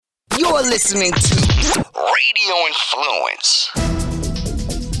You're listening to Radio Influence.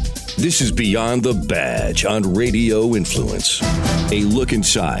 This is Beyond the Badge on Radio Influence. A look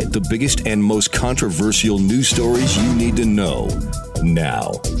inside the biggest and most controversial news stories you need to know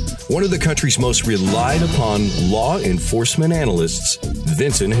now. One of the country's most relied upon law enforcement analysts,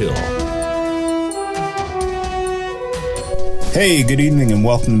 Vincent Hill. Hey, good evening and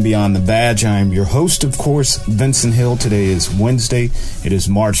welcome to Beyond the Badge. I am your host, of course, Vincent Hill. Today is Wednesday. It is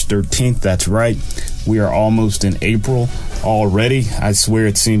March 13th. That's right. We are almost in April already. I swear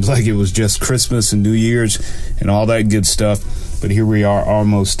it seems like it was just Christmas and New Year's and all that good stuff. But here we are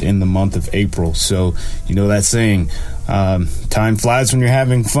almost in the month of April. So, you know that saying, time flies when you're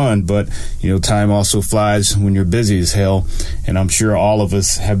having fun, but, you know, time also flies when you're busy as hell. And I'm sure all of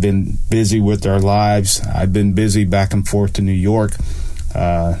us have been busy with our lives. I've been busy back and forth to New York,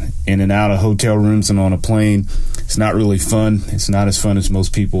 in and out of hotel rooms and on a plane. It's not really fun. It's not as fun as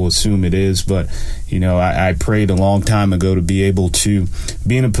most people assume it is. But, you know, I prayed a long time ago to be able to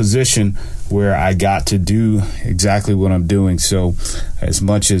be in a position where I got to do exactly what I'm doing. So as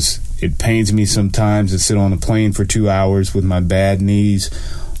much as it pains me sometimes to sit on a plane for 2 hours with my bad knees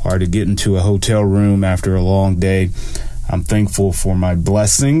or to get into a hotel room after a long day, I'm thankful for my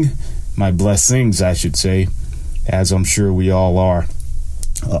blessings, I should say, as I'm sure we all are.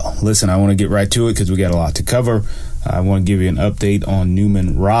 Listen, I want to get right to it because we got a lot to cover. I want to give you an update on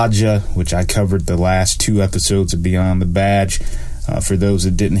Nouman Raja, which I covered the last 2 episodes of Beyond the Badge. For those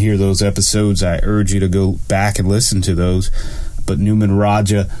that didn't hear those episodes, I urge you to go back and listen to those. But Nouman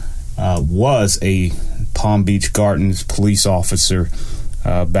Raja was a Palm Beach Gardens police officer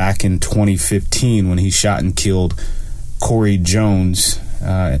back in 2015 when he shot and killed Corey Jones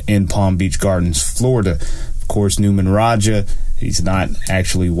in Palm Beach Gardens, Florida. Of course, Nouman Raja, he's not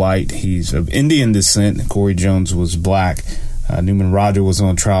actually white. He's of Indian descent. Corey Jones was black. Nouman Raja was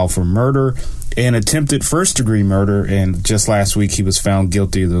on trial for murder and attempted first-degree murder, and just last week he was found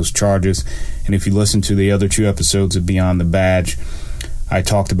guilty of those charges. And if you listen to the other 2 episodes of Beyond the Badge, I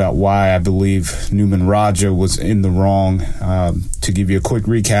talked about why I believe Nouman Raja was in the wrong. To give you a quick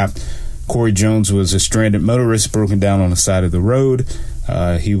recap, Corey Jones was a stranded motorist broken down on the side of the road.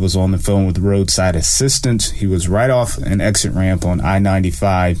 He was on the phone with roadside assistance. He was right off an exit ramp on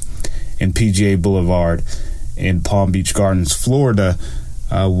I-95 and PGA Boulevard in Palm Beach Gardens, Florida,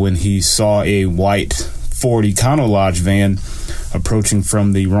 when he saw a white Ford Econo-Lodge van approaching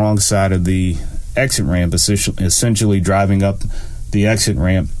from the wrong side of the exit ramp, essentially driving up the exit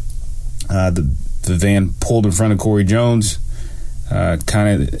ramp. The van pulled in front of Corey Jones,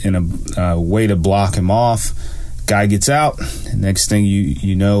 kind of in a way to block him off. Guy gets out. Next thing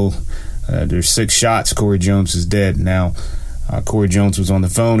you know, there's 6 shots. Corey Jones is dead. Now, Corey Jones was on the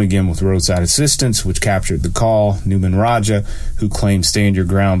phone again with roadside assistance, which captured the call. Nouman Raja, who claimed stand your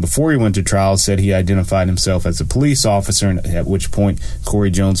ground before he went to trial, said he identified himself as a police officer, and at which point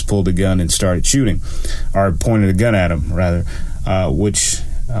Corey Jones pulled a gun and started shooting, or pointed a gun at him, rather, which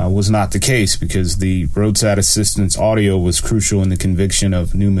was not the case because the roadside assistance audio was crucial in the conviction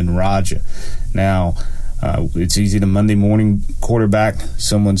of Nouman Raja. Now, it's easy to Monday morning quarterback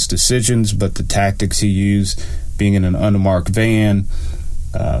someone's decisions, but the tactics he used, being in an unmarked van,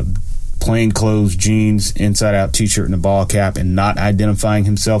 plain clothes, jeans, inside-out T-shirt and a ball cap, and not identifying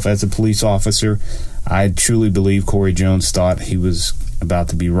himself as a police officer, I truly believe Corey Jones thought he was about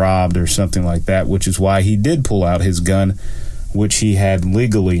to be robbed or something like that, which is why he did pull out his gun, which he had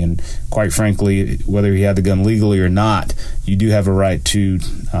legally. And quite frankly, whether he had the gun legally or not, you do have a right to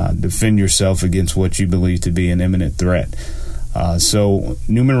defend yourself against what you believe to be an imminent threat. So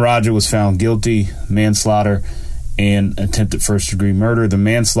Nouman Raja was found guilty, manslaughter, and attempted first-degree murder. The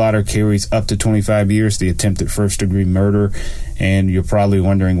manslaughter carries up to 25 years, the attempted first-degree murder, and you're probably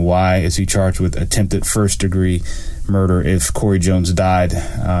wondering why is he charged with attempted first-degree murder if Corey Jones died,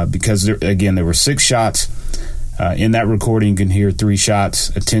 because, there were 6 shots. In that recording, you can hear 3 shots,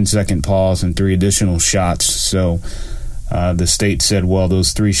 a 10-second pause, and 3 additional shots. So the state said, well,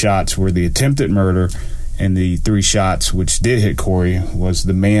 those 3 shots were the attempted murder, and the 3 shots which did hit Corey was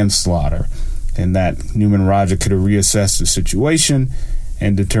the manslaughter, and that Nouman Raja could have reassessed the situation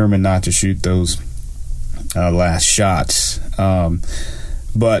and determined not to shoot those last shots.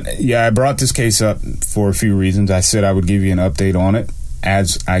 But, yeah, I brought this case up for a few reasons. I said I would give you an update on it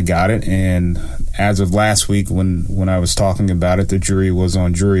as I got it, and as of last week when I was talking about it, the jury was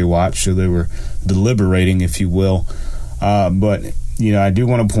on jury watch, so they were deliberating, if you will. But, you know, I do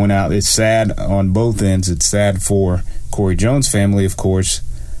want to point out it's sad on both ends. It's sad for Corey Jones' family, of course.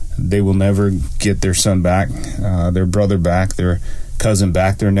 They will never get their son back, their brother back, their cousin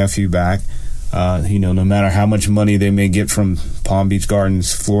back, their nephew back. No matter how much money they may get from Palm Beach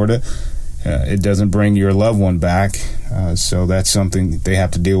Gardens, Florida. It doesn't bring your loved one back, so that's something they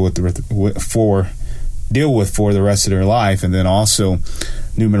have to deal with for the rest of their life. And then also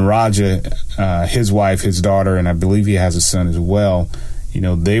Newman Raja, his wife, his daughter, and I believe he has a son as well.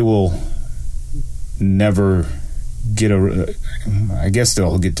 They will never get I guess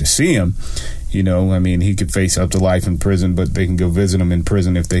they'll get to see him. He could face up to life in prison, but they can go visit him in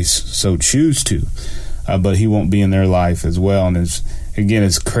prison if they so choose to. But he won't be in their life as well. And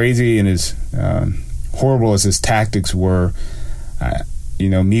as crazy and as horrible as his tactics were,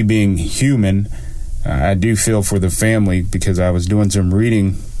 me being human, I do feel for the family, because I was doing some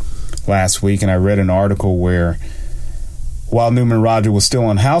reading last week and I read an article where while Newman Raja was still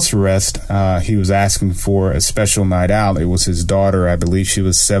on house arrest, he was asking for a special night out. It was his daughter, I believe she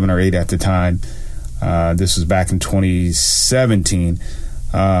was 7 or 8 at the time. This was back in 2017.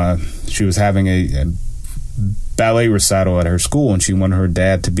 She was having a ballet recital at her school, and she wanted her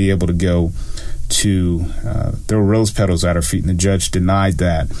dad to be able to go to throw rose petals at her feet, and the judge denied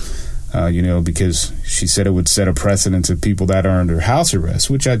that, because she said it would set a precedence of people that are under house arrest,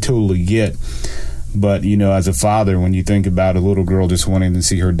 which I totally get. But, as a father, when you think about a little girl just wanting to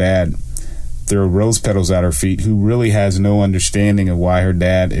see her dad throw rose petals at her feet, who really has no understanding of why her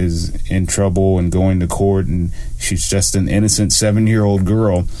dad is in trouble and going to court, and she's just an innocent 7-year-old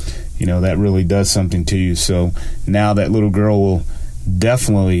girl, that really does something to you. So now that little girl will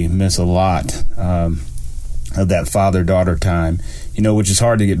definitely miss a lot of that father-daughter time, which is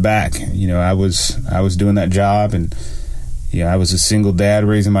hard to get back. I was doing that job, and I was a single dad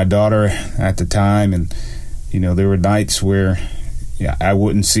raising my daughter at the time, and there were nights where I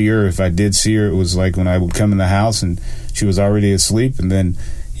wouldn't see her. If I did see her, it was like when I would come in the house and she was already asleep, and then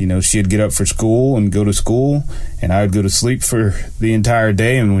she'd get up for school and go to school, and I would go to sleep for the entire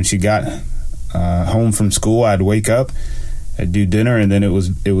day. And when she got home from school, I'd wake up, I'd do dinner, and then it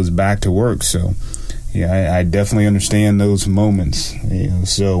was back to work. So I definitely understand those moments.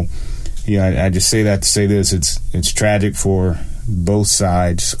 So I just say that to say this: it's tragic for both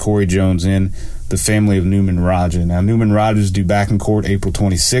sides, Corey Jones and the family of Newman Raja. Now, Newman Raja is due back in court April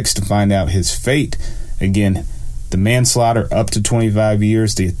 26th to find out his fate. Again, the manslaughter up to 25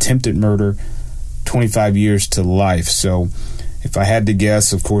 years, the attempted murder 25 years to life. So if I had to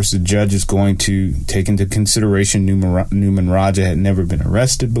guess, of course, the judge is going to take into consideration Newman Raja had never been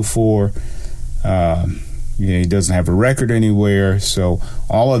arrested before. He doesn't have a record anywhere. So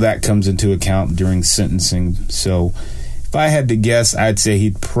all of that comes into account during sentencing. So if I had to guess, I'd say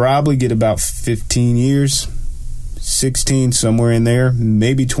he'd probably get about 15 years, 16, somewhere in there,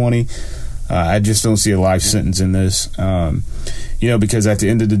 maybe 20. I just don't see a life sentence in this, because at the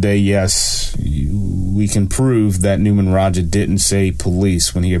end of the day, yes, we can prove that Newman Raja didn't say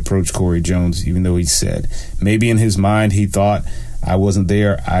police when he approached Corey Jones, even though he said. Maybe in his mind he thought, I wasn't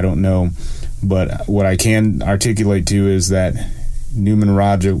there, I don't know. But what I can articulate to you is that Newman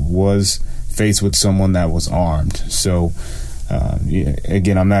Raja was faced with someone that was armed. So,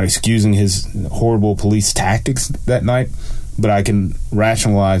 again, I'm not excusing his horrible police tactics that night, but I can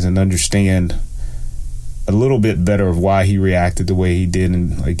rationalize and understand a little bit better of why he reacted the way he did.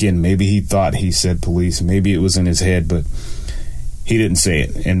 And again, maybe he thought he said police. Maybe it was in his head, but he didn't say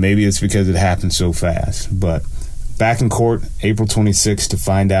it. And maybe it's because it happened so fast. But back in court, April 26th, to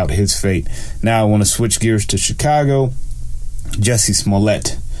find out his fate. Now I want to switch gears to Chicago. Jussie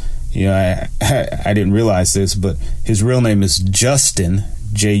Smollett. I didn't realize this, but his real name is Justin,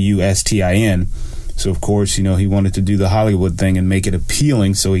 Justin. So, of course, he wanted to do the Hollywood thing and make it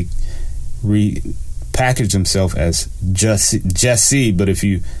appealing, so he repackaged himself as Jesse. But if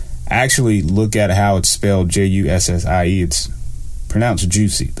you actually look at how it's spelled, Jussie, it's pronounced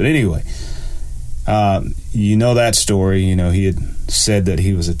Juicy. But anyway, that story. He had said that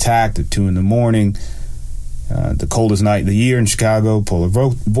he was attacked at 2 a.m, the coldest night of the year in Chicago, polar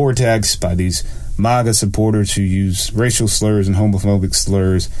vortex, by these MAGA supporters who use racial slurs and homophobic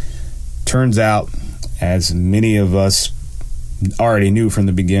slurs. Turns out, as many of us already knew from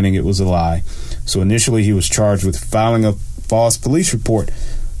the beginning, it was a lie. So initially he was charged with filing a false police report,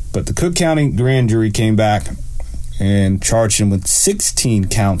 but the Cook County grand jury came back and charged him with 16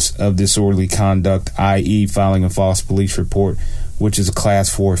 counts of disorderly conduct, i.e. filing a false police report, which is a Class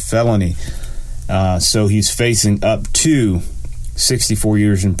 4 felony. So he's facing up to 64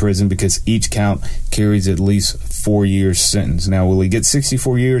 years in prison because each count carries at least 4 years sentence. Now, will he get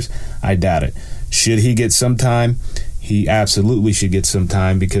 64 years? I doubt it. Should he get some time? He absolutely should get some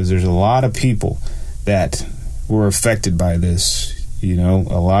time, because there's a lot of people that were affected by this. A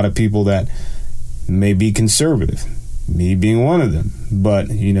lot of people that may be conservative, me being one of them. But,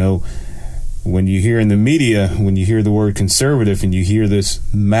 when you hear in the media, when you hear the word conservative and you hear this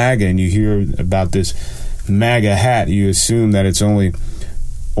MAGA and you hear about this MAGA hat, you assume that it's only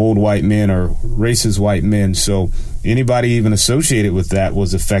old white men or racist white men. So anybody even associated with that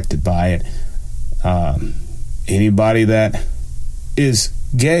was affected by it. Anybody that is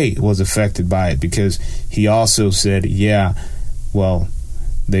gay was affected by it, because he also said, yeah, well,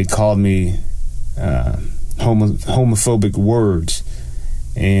 they called me homophobic words.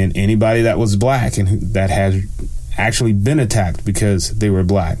 And anybody that was black and that has actually been attacked because they were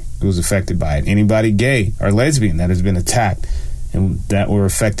black was affected by it. Anybody gay or lesbian that has been attacked and that were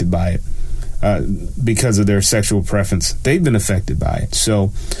affected by it because of their sexual preference, they've been affected by it.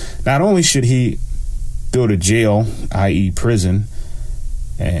 So not only should he go to jail, i.e. prison,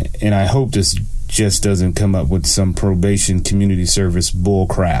 and I hope this just doesn't come up with some probation community service bull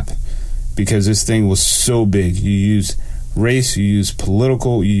crap, because this thing was so big. You use race, you use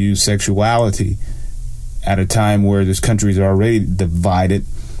political, you use sexuality at a time where this country is already divided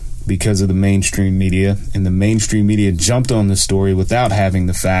because of the mainstream media, and the mainstream media jumped on the story without having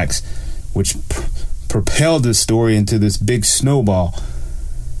the facts, which propelled this story into this big snowball.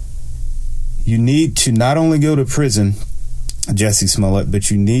 You need to not only go to prison, Jussie Smollett, but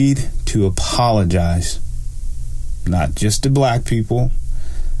you need to apologize, not just to black people,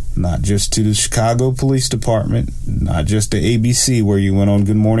 not just to the Chicago Police Department, not just to ABC where you went on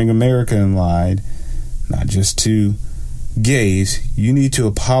Good Morning America and lied, not just to gays. You need to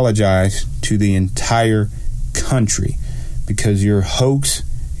apologize to the entire country, because your hoax,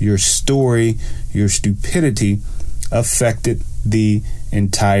 your story, your stupidity affected the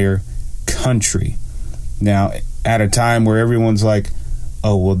entire country. Now, at a time where everyone's like,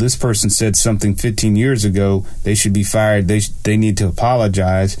 oh, well, this person said something 15 years ago, they should be fired, they need to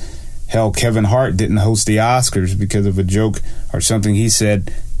apologize. Hell, Kevin Hart didn't host the Oscars because of a joke or something he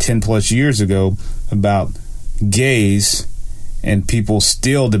said 10 plus years ago about gays, and people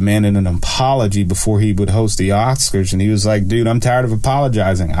still demanded an apology before he would host the Oscars. And he was like, dude, I'm tired of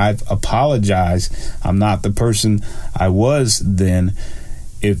apologizing. I've apologized. I'm not the person I was then.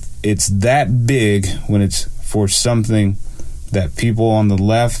 If it's that big, when it's for something that people on the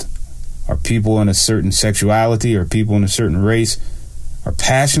left or people in a certain sexuality or people in a certain race are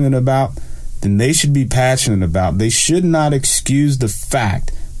passionate about, then they should be passionate about. They should not excuse the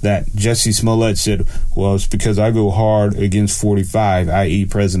fact that Jussie Smollett said, well, it's because I go hard against 45, i.e.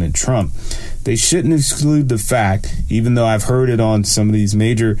 President Trump. They shouldn't exclude the fact, even though I've heard it on some of these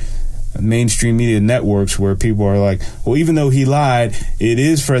major mainstream media networks where people are like, well, even though he lied, it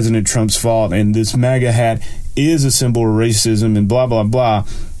is President Trump's fault, and this MAGA hat is a symbol of racism and blah, blah, blah.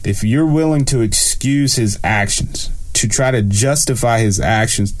 If you're willing to excuse his actions, to try to justify his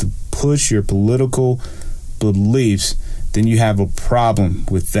actions, to push your political beliefs, then you have a problem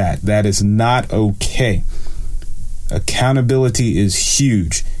with that. That is not okay. Accountability is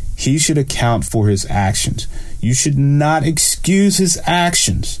huge. He should account for his actions. You should not excuse his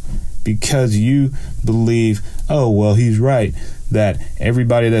actions because you believe, oh, well, he's right, that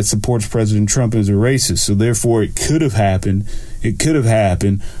everybody that supports President Trump is a racist, so therefore it could have happened. It could have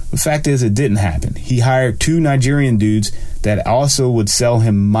happened. The fact is, it didn't happen. He hired 2 Nigerian dudes that also would sell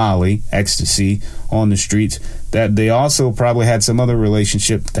him Molly, ecstasy, on the streets, that they also probably had some other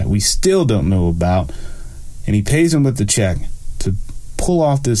relationship that we still don't know about, and he pays them with the check to pull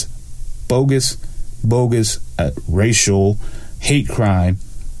off this bogus racial hate crime.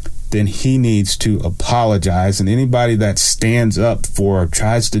 Then he needs to apologize. And anybody that stands up for or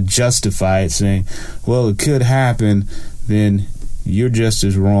tries to justify it, saying, well, it could happen, then you're just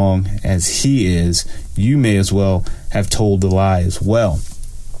as wrong as he is. You may as well have told the lie as well.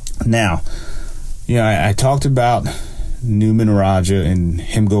 Now, I talked about Newman Raja and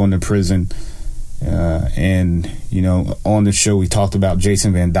him going to prison. And on the show, we talked about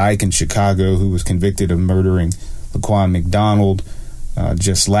Jason Van Dyke in Chicago, who was convicted of murdering Laquan McDonald.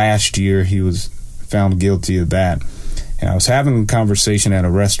 Just last year, he was found guilty of that. And I was having a conversation at a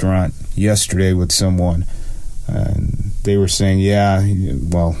restaurant yesterday with someone, and they were saying, yeah,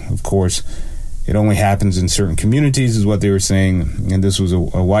 well, of course, it only happens in certain communities, is what they were saying. And this was a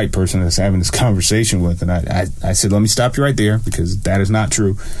white person I was having this conversation with. And I said, let me stop you right there, because that is not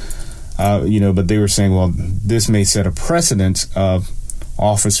true. But they were saying, well, this may set a precedent of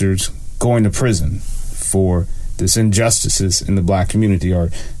officers going to prison for this injustices in the black community or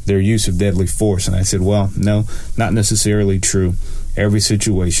their use of deadly force. And I said, well, no, not necessarily true. Every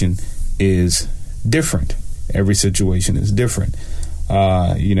situation is different. Every situation is different.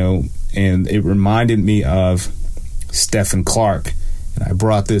 And it reminded me of Stephen Clark. And I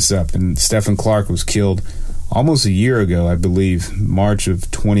brought this up, and Stephen Clark was killed almost a year ago, I believe, March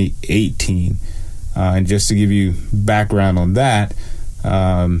of 2018. And just to give you background on that,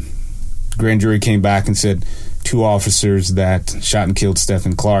 grand jury came back and said 2 officers that shot and killed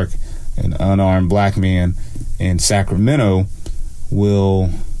Stephen Clark, an unarmed black man in Sacramento, will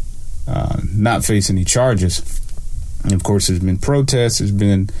not face any charges. And of course, there's been protests, there's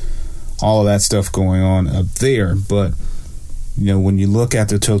been all of that stuff going on up there. But, when you look at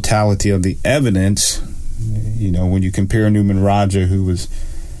the totality of the evidence, when you compare Newman Raja, who was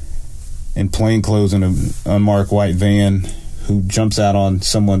in plain clothes in an unmarked white van, who jumps out on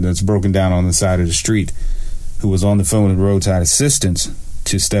someone that's broken down on the side of the street, who was on the phone with roadside assistance,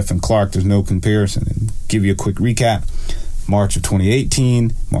 to Stephen Clark, there's no comparison. And give you a quick recap. March of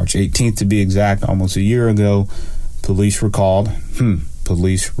 2018, March 18th to be exact, almost a year ago, police were called.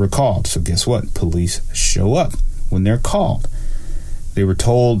 Police were called. So guess what? Police show up when they're called. They were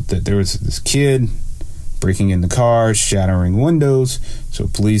told that there was this kid breaking into cars, shattering windows. So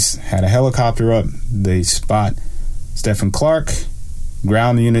police had a helicopter up. They spot Stephen Clark.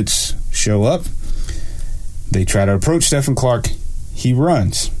 Ground units show up. They try to approach Stephen Clark. He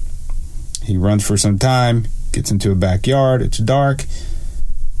runs. He runs for some time, gets into a backyard. It's dark.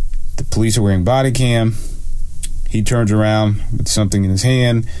 The police are wearing body cam. He turns around with something in his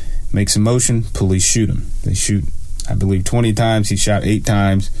hand, makes a motion. Police shoot him. They shoot, I believe, 20 times. He shot 8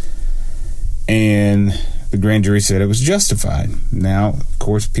 times. And the grand jury said it was justified. Now, of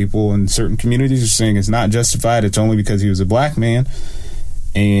course, people in certain communities are saying it's not justified. It's only because he was a black man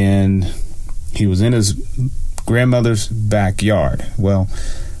and he was in his grandmother's backyard. Well,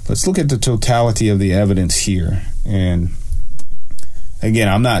 let's look at the totality of the evidence here. And again,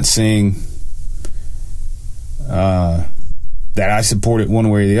 I'm not saying that I support it one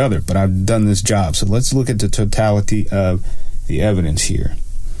way or the other, but I've done this job. So let's look at the totality of the evidence here.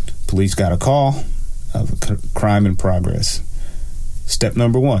 Police got a call of a crime in progress. Step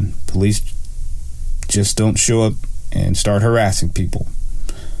number 1, police just don't show up and start harassing people.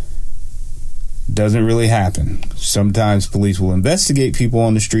 Doesn't really happen. Sometimes police will investigate people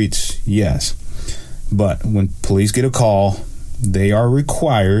on the streets, yes. But when police get a call, they are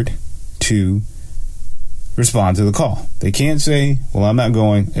required to respond to the call. They can't say, well, I'm not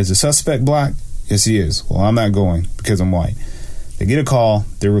going. Is the suspect black? Yes, he is. Well, I'm not going because I'm white. They get a call,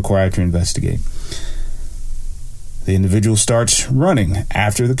 they're required to investigate. The individual starts running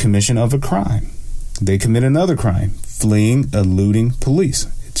after the commission of a crime. They commit another crime, fleeing, eluding police.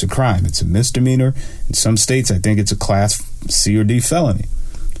 It's a crime. It's a misdemeanor. In some states, I think it's a class C or D felony.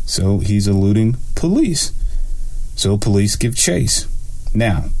 So he's eluding police. So police give chase.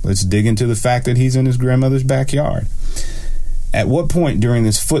 Now, let's dig into the fact that he's in his grandmother's backyard. At what point during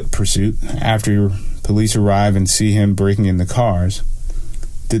this foot pursuit, after police arrive and see him breaking into cars,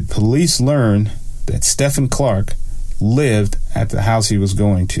 did police learn that Stephen Clark lived at the house he was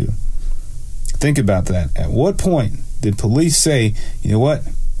going to? Think about that. At what point did police say, you know what,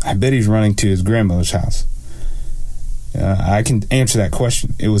 I bet he's running to his grandmother's house? I can answer that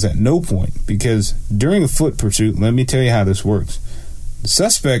question. It was at no point, because during a foot pursuit, let me tell you how this works. The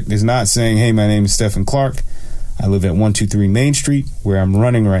suspect is not saying, hey, my name is Stephen Clark. I live at 123 Main Street, where I'm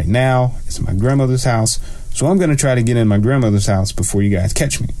running right now. It's my grandmother's house. So I'm going to try to get in my grandmother's house before you guys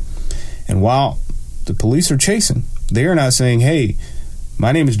catch me. And while the police are chasing, they are not saying, hey,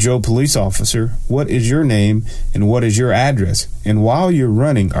 my name is Joe Police Officer. What is your name and what is your address? And while you're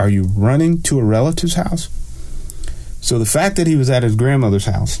running, are you running to a relative's house? So the fact that he was at his grandmother's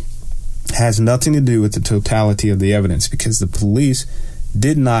house has nothing to do with the totality of the evidence, because the police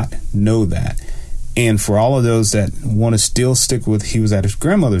did not know that. And for all of those that want to still stick with he was at his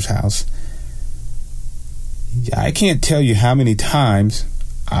grandmother's house, I can't tell you how many times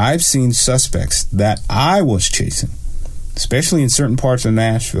I've seen suspects that I was chasing, especially in certain parts of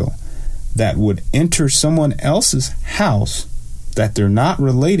Nashville, that would enter someone else's house that they're not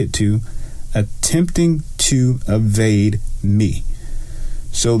related to, attempting to evade me.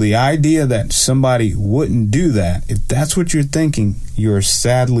 So the idea that somebody wouldn't do that, if that's what you're thinking, you're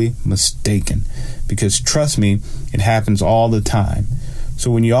sadly mistaken. Because trust me, it happens all the time.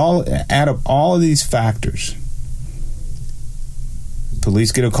 So when you all add up all of these factors,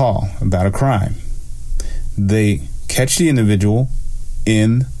 police get a call about a crime. They catch the individual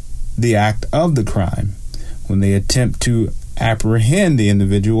in the act of the crime. When they attempt to apprehend the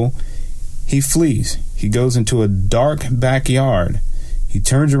individual, he flees. He goes into a dark backyard. He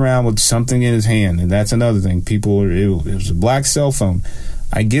turns around with something in his hand, and that's another thing. It was a black cell phone.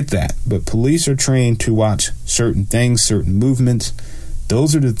 I get that, but police are trained to watch certain things, certain movements.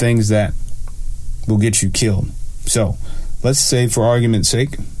 Those are the things that will get you killed. So, let's say, for argument's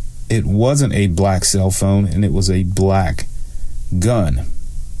sake, it wasn't a black cell phone and it was a black gun.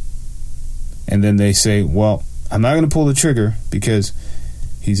 And then they say, well, I'm not going to pull the trigger because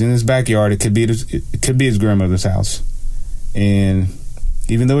he's in his backyard. It could be his grandmother's house. And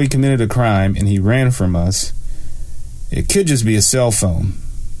even though he committed a crime and he ran from us, it could just be a cell phone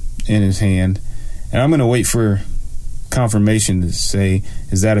in his hand. And I'm going to wait for confirmation to say,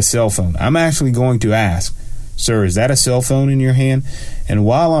 is that a cell phone? I'm actually going to ask, sir, is that a cell phone in your hand? And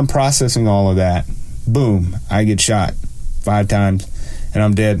while I'm processing all of that, boom, I get shot 5 times and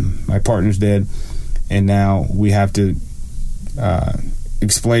I'm dead. My partner's dead. And now we have to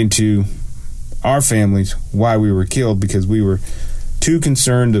explain to our families why we were killed, because we were too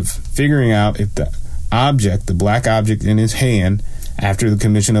concerned of figuring out if the black object in his hand after the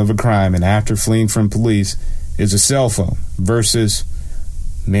commission of a crime and after fleeing from police is a cell phone versus,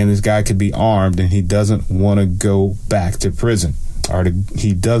 man, this guy could be armed and he doesn't want to go back to prison, or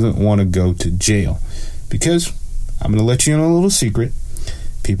he doesn't want to go to jail. Because I'm going to let you in a little secret.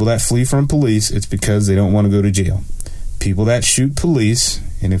 People that flee from police, it's because they don't want to go to jail. People that shoot police,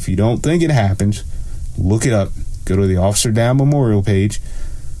 and if you don't think it happens, look it up. Go to the Officer Down Memorial page,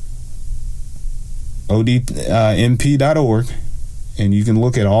 odmp.org, and you can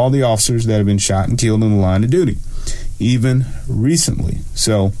look at all the officers that have been shot and killed in the line of duty, even recently.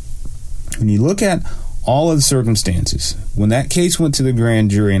 So when you look at all of the circumstances, when that case went to the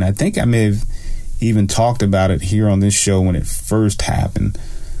grand jury, and I think I may have even talked about it here on this show when it first happened,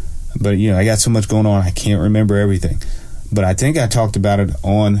 but I got so much going on I can't remember everything. But I think I talked about it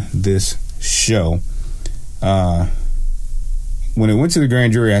on this show. When it went to the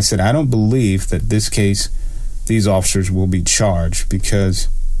grand jury, I said, I don't believe that this case, these officers will be charged, because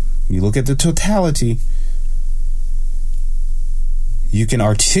when you look at the totality, you can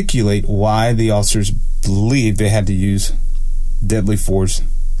articulate why the officers believe they had to use deadly force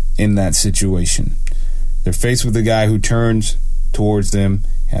in that situation. They're faced with a guy who turns towards them,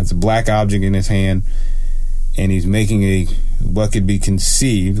 has a black object in his hand, and he's making what could be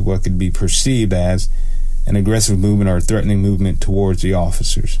perceived as an aggressive movement or a threatening movement towards the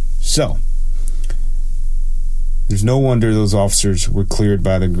officers. So, there's no wonder those officers were cleared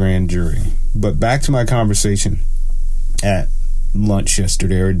by the grand jury. But back to my conversation at lunch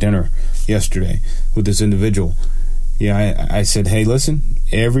yesterday, or dinner yesterday, with this individual. I said, hey, listen,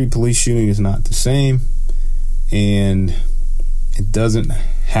 every police shooting is not the same, and it doesn't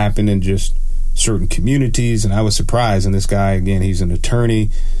happen in just certain communities. And I was surprised. And this guy, again, he's an attorney.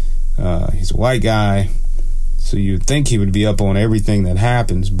 He's a white guy. So you'd think he would be up on everything that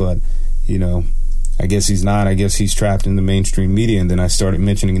happens, but, I guess he's not. I guess he's trapped in the mainstream media. And then I started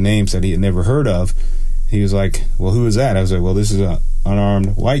mentioning names that he had never heard of. He was like, well, who is that? I was like, well, this is an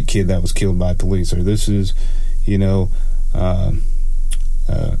unarmed white kid that was killed by police. Or this is,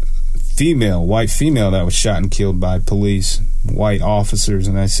 white female that was shot and killed by police, white officers.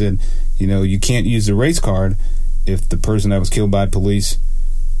 And I said, you can't use the race card if the person that was killed by police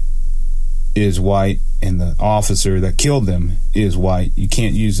is white and the officer that killed them is white. You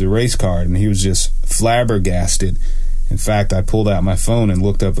can't use the race card. And he was just flabbergasted. In fact, I pulled out my phone and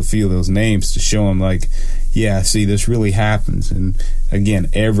looked up a few of those names to show him, like, yeah, see, this really happens. And again,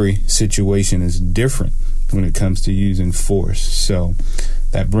 every situation is different when it comes to using force. So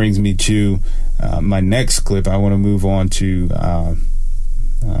that brings me to my next clip. I want to move on to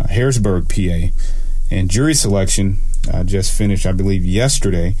Harrisburg, PA. And jury selection just finished, I believe,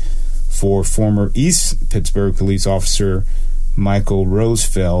 yesterday for former East Pittsburgh police officer Michael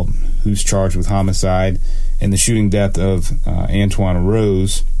Rosefeld, who's charged with homicide and the shooting death of Antoine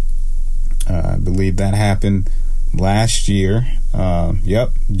Rose. I believe that happened last year.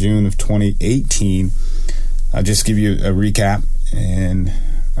 June of 2018. I'll just give you a recap. And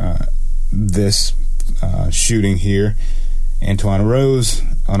this shooting here, Antoine Rose,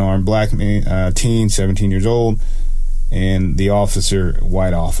 unarmed black man, teen, 17 years old, and the officer,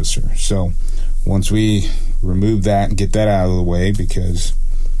 white officer. So once we remove that and get that out of the way, because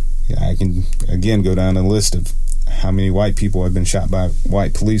I can again go down the list of how many white people have been shot by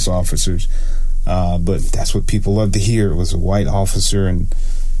white police officers, but that's what people love to hear. It was a white officer and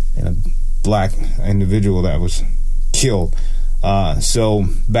a black individual that was killed. So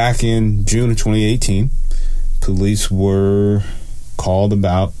back in June of 2018, police were called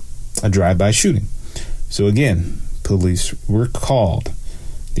about a drive-by shooting. So again, police were called.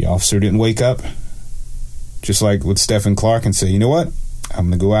 The officer didn't wake up, just like with Stephen Clark, and say, you know what, I'm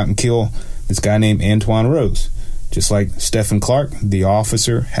going to go out and kill this guy named Antoine Rose. Just like Stephen Clark, the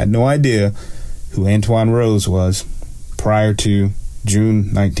officer had no idea who Antoine Rose was prior to June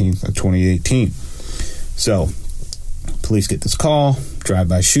 19th of 2018. So Police get this call,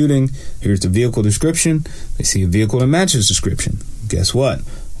 drive-by shooting. Here's the vehicle description. They see a vehicle that matches description. Guess what?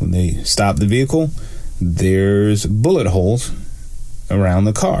 When they stop the vehicle, there's bullet holes around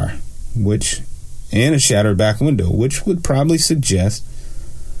the car, and a shattered back window, which would probably suggest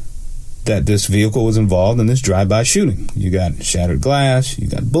that this vehicle was involved in this drive-by shooting. You got shattered glass, you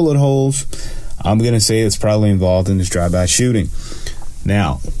got bullet holes. I'm going to say it's probably involved in this drive-by shooting.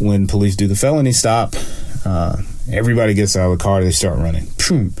 Now, when police do the felony stop, everybody gets out of the car, they start running.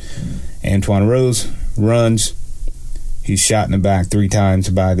 Antwon Rose runs. He's shot in the back 3 times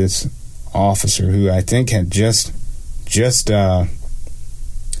by this officer who I think had just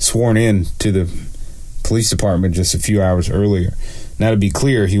sworn in to the police department just a few hours earlier. Now, to be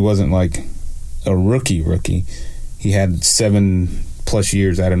clear, he wasn't like a rookie. He had 7+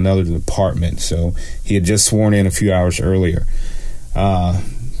 years at another department, so he had just sworn in a few hours earlier.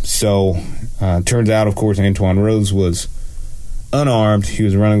 Turns out, of course, Antwon Rose was unarmed. He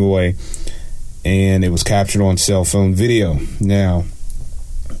was running away, and it was captured on cell phone video. Now,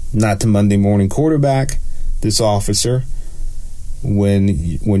 not to Monday morning quarterback this officer. When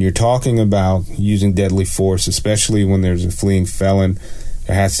you're talking about using deadly force, especially when there's a fleeing felon,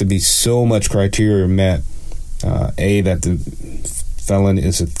 there has to be so much criteria met. That the felon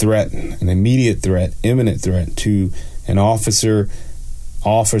is a threat, an immediate threat, imminent threat to an officer.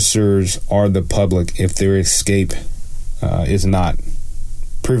 Officers are the public if their escape is not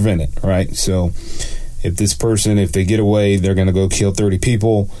prevented, right? So if they get away, they're going to go kill 30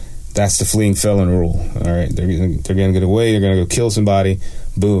 people. That's the fleeing felon rule. All right, they're going to get away. They're going to go kill somebody.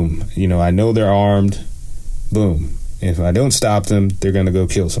 Boom. I know they're armed. Boom. If I don't stop them, they're going to go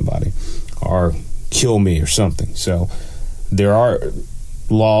kill somebody or kill me or something. So there are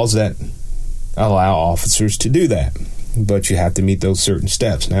laws that allow officers to do that, but you have to meet those certain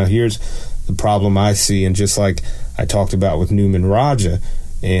steps. Now, here's the problem I see, and just like I talked about with Newman Raja,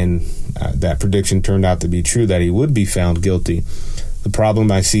 and that prediction turned out to be true, that he would be found guilty. The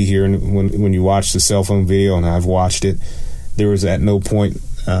problem I see here, when you watch the cell phone video, and I've watched it, there was at no point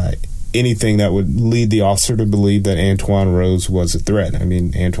anything that would lead the officer to believe that Antwon Rose was a threat. I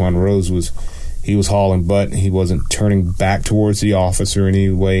mean, Antwon Rose was hauling butt. He wasn't turning back towards the officer in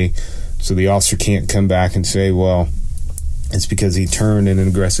any way, so the officer can't come back and say, well, it's because he turned in an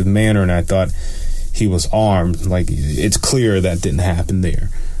aggressive manner and I thought he was armed. Like, it's clear that didn't happen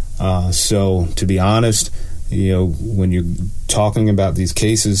there. So, to be honest, when you're talking about these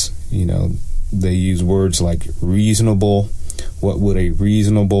cases, they use words like reasonable. What would a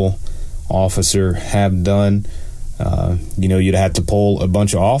reasonable officer have done? You'd have to poll a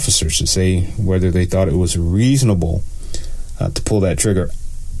bunch of officers to say whether they thought it was reasonable to pull that trigger.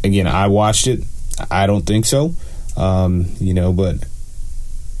 Again, I watched it. I don't think so. But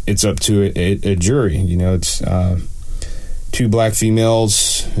it's up to a jury. It's 2 black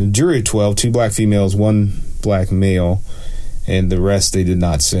females, a jury of 12, 2 black females, 1 black male, and the rest they did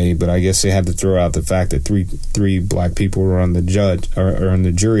not say. But I guess they had to throw out the fact that three black people were on the on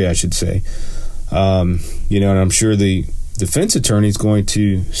the jury, I should say. And I'm sure the defense attorney is going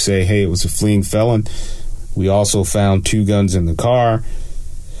to say, hey, it was a fleeing felon. We also found 2 guns in the car,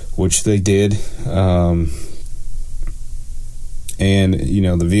 which they did. And,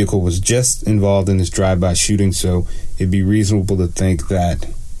 the vehicle was just involved in this drive-by shooting, so it'd be reasonable to think that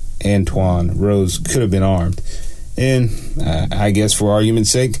Antwon Rose could have been armed. And I guess for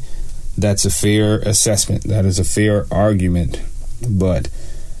argument's sake, that's a fair assessment. That is a fair argument. But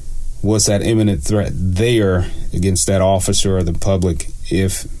was that imminent threat there against that officer or the public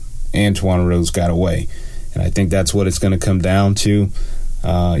if Antwon Rose got away? And I think that's what it's going to come down to.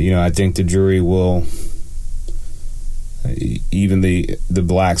 I think the jury will... even the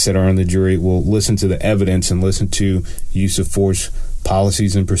blacks that are on the jury will listen to the evidence and listen to use of force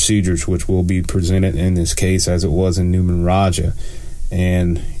policies and procedures, which will be presented in this case as it was in Newman Raja,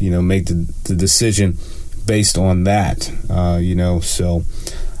 and make the decision based on that. So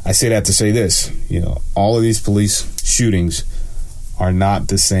I say that to say this: all of these police shootings are not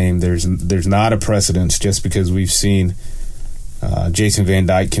the same. There's not a precedence just because we've seen Jason Van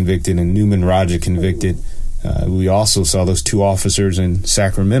Dyke convicted and Newman Raja convicted. We also saw those 2 officers in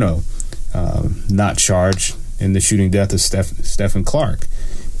Sacramento not charged in the shooting death of Stephen Clark,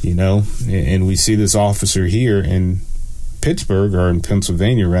 and we see this officer here in Pittsburgh, or in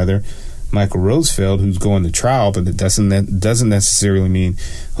Pennsylvania rather, Michael Rosefeld, who's going to trial, but it doesn't necessarily mean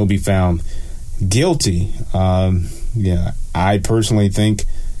he'll be found guilty. I personally think,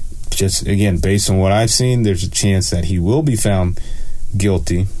 just again based on what I've seen, there's a chance that he will be found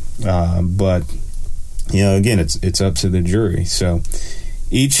guilty, but again, it's up to the jury. So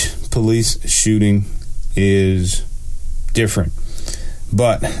each police shooting is different.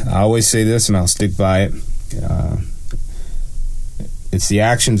 But I always say this, and I'll stick by it. It's the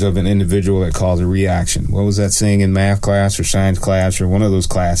actions of an individual that cause a reaction. What was that saying in math class or science class or one of those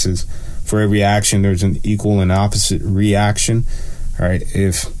classes? For every action, there's an equal and opposite reaction. All right,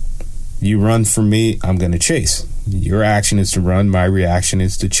 if you run from me, I'm going to chase. Your action is to run. My reaction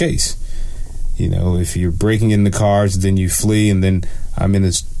is to chase. You know, if you're breaking into cars, then you flee, and then I'm in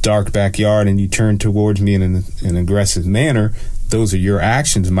this dark backyard and you turn towards me in an aggressive manner, those are your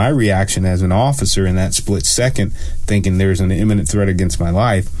actions. My reaction as an officer in that split second, thinking there's an imminent threat against my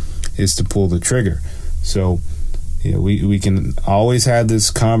life, is to pull the trigger. So, you know, we can always have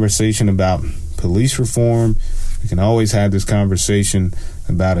this conversation about police reform. We can always have this conversation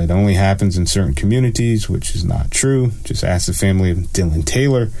about it only happens in certain communities, which is not true. Just ask the family of Dylan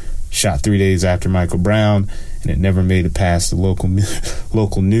Taylor, shot 3 days after Michael Brown, and it never made it past the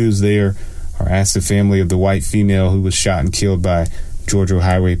local news there. Or ask the family of the white female who was shot and killed by Georgia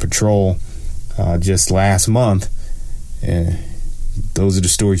Highway Patrol just last month. Those are the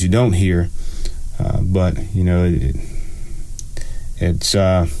stories you don't hear. But, you know, it's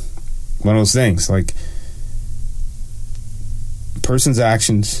one of those things. Like, a person's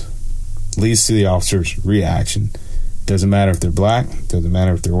actions leads to the officer's reaction. Doesn't matter if they're black. Doesn't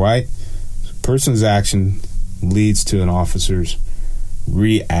matter if they're white. A person's action leads to an officer's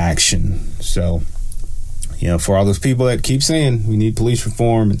reaction. So, you know, for all those people that keep saying we need police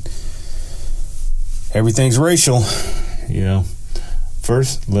reform and everything's racial, you know,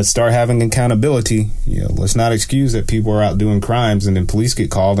 first, let's start having accountability. You know, let's not excuse that people are out doing crimes and then police get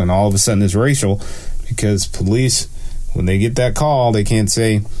called and all of a sudden it's racial, because police, when they get that call, they can't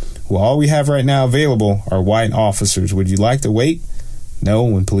say, well, all we have right now available are white officers. Would you like to wait? No,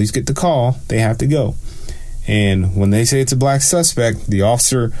 when police get the call, they have to go. And when they say it's a black suspect, the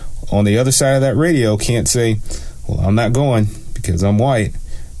officer on the other side of that radio can't say, well, I'm not going because I'm white.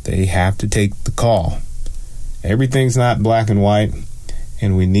 They have to take the call. Everything's not black and white,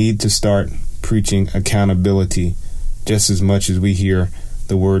 and we need to start preaching accountability just as much as we hear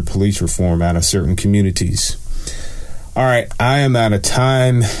the word police reform out of certain communities. All right, I am out of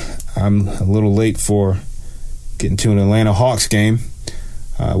time. I'm a little late for getting to an Atlanta Hawks game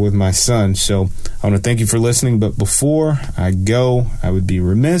with my son. So I want to thank you for listening. But before I go, I would be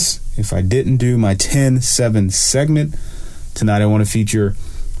remiss if I didn't do my 10-7 segment. Tonight I want to feature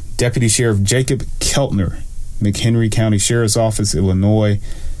Deputy Sheriff Jacob Keltner, McHenry County Sheriff's Office, Illinois.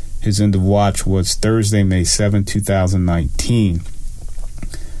 His end of watch was Thursday, May 7, 2019.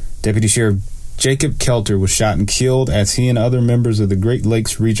 Deputy Sheriff Jacob Keltner was shot and killed as he and other members of the Great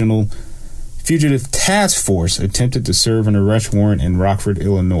Lakes Regional Fugitive Task Force attempted to serve an arrest warrant in Rockford,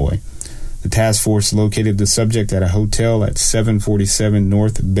 Illinois. The task force located the subject at a hotel at 747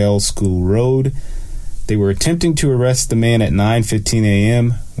 North Bell School Road. They were attempting to arrest the man at 9:15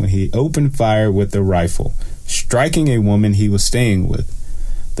 a.m. when he opened fire with a rifle, striking a woman he was staying with.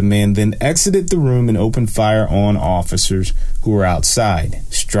 The man then exited the room and opened fire on officers who were outside,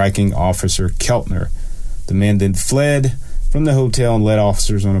 striking Officer Keltner. The man then fled from the hotel and led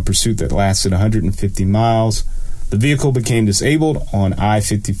officers on a pursuit that lasted 150 miles. The vehicle became disabled on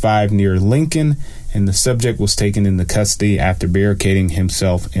I-55 near Lincoln, and the subject was taken into custody after barricading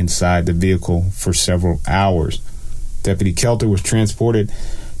himself inside the vehicle for several hours. Deputy Keltner was transported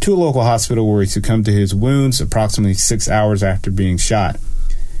to a local hospital where he succumbed to his wounds approximately 6 hours after being shot.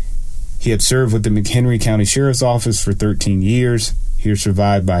 He had served with the McHenry County Sheriff's Office for 13 years. He was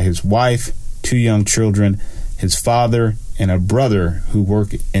survived by his wife, 2 young children, his father, and a brother who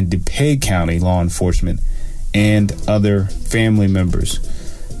work in DuPage County law enforcement, and other family members.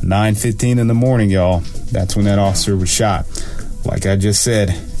 9:15 in the morning, y'all. That's when that officer was shot. Like I just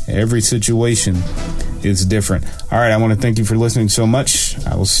said, every situation is different. All right, I want to thank you for listening so much.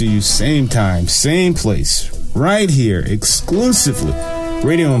 I will see you same time, same place, right here, exclusively,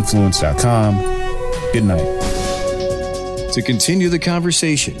 RadioInfluence.com. Good night. To continue the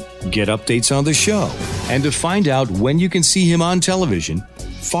conversation, get updates on the show, and to find out when you can see him on television,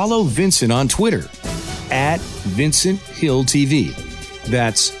 follow Vincent on Twitter at Vincent Hill TV.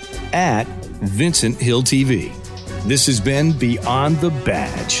 That's at Vincent Hill TV. This has been Beyond the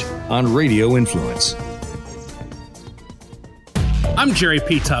Badge on Radio Influence. I'm Jerry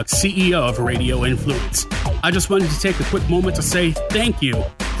P. Tuck, CEO of Radio Influence. I just wanted to take a quick moment to say thank you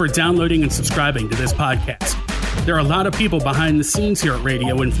for downloading and subscribing to this podcast. There are a lot of people behind the scenes here at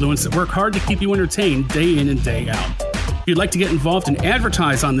Radio Influence that work hard to keep you entertained day in and day out. If you'd like to get involved and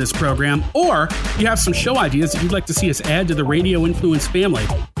advertise on this program, or you have some show ideas that you'd like to see us add to the Radio Influence family,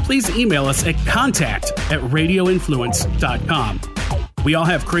 please email us at contact@radioinfluence.com. We all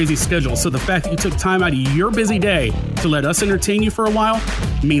have crazy schedules, so the fact that you took time out of your busy day to let us entertain you for a while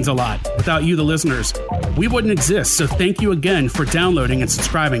means a lot. Without you, the listeners, we wouldn't exist, so thank you again for downloading and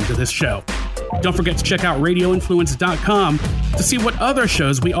subscribing to this show. Don't forget to check out radioinfluence.com to see what other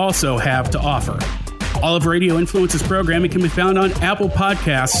shows we also have to offer. All of Radio Influence's programming can be found on Apple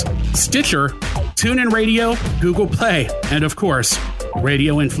Podcasts, Stitcher, TuneIn Radio, Google Play, and of course,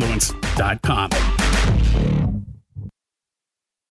 radioinfluence.com.